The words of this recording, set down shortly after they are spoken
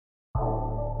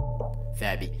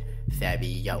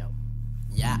Fabio.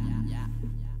 Yeah.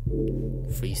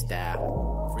 Freestyle.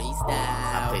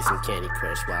 I play some Candy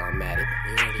Crush while I'm at it.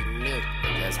 You already knew.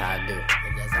 That's how I do.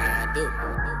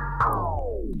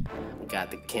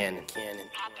 Got the cannon.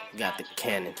 Got the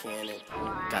cannon.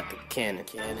 Got the cannon.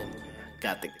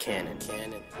 Got the cannon.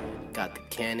 Got the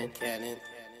cannon.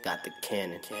 Got the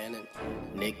cannon.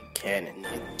 Nick Cannon.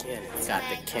 Got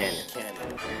the cannon.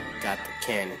 Got the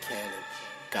cannon.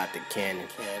 Got the cannon.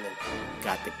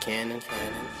 Got the cannon.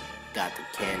 Got the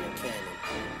cannon.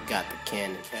 Got the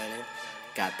cannon.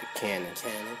 Got the cannon.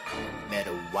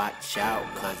 Better watch out,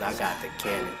 cause I got the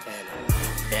cannon.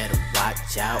 Better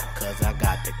watch out, cause I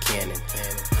got the cannon.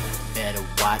 Better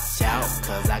watch out,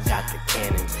 cause I got the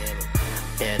cannon.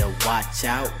 Better watch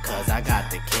out, cause I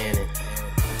got the cannon.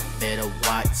 Better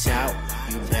watch out,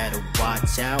 you better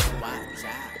watch out.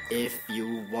 If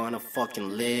you wanna fucking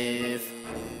live,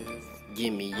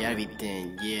 give me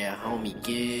everything, yeah, homie,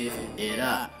 give it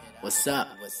up. What's up?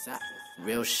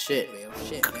 Real shit.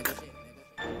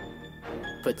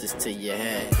 Put this to your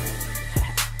head.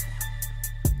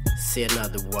 Say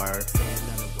another word.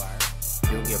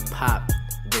 You'll get popped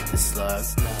with the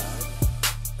slugs.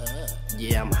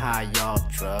 Yeah, I'm high off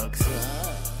drugs,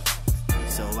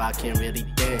 so I can't really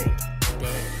think.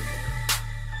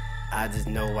 I just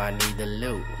know I need the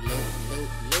loot.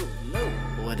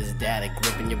 What is that? A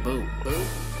grip in your boot?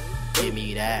 Give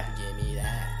me that.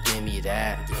 Give me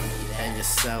that. And your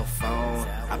cell phone.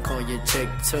 I call your chick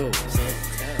too.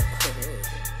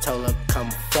 Told her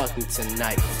come fuck me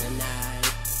tonight.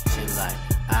 She like,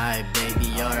 alright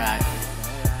baby, alright.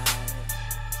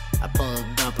 I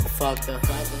pulled up and fucked her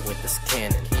with this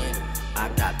cannon. I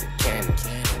got the cannon.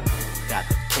 Got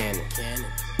the cannon.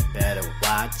 Better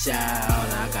watch out,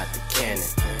 I got the cannon.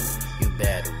 You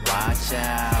better watch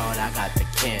out, I got the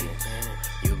cannon.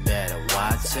 You better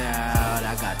watch out,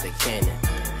 I got the cannon.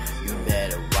 You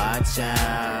better watch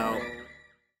out.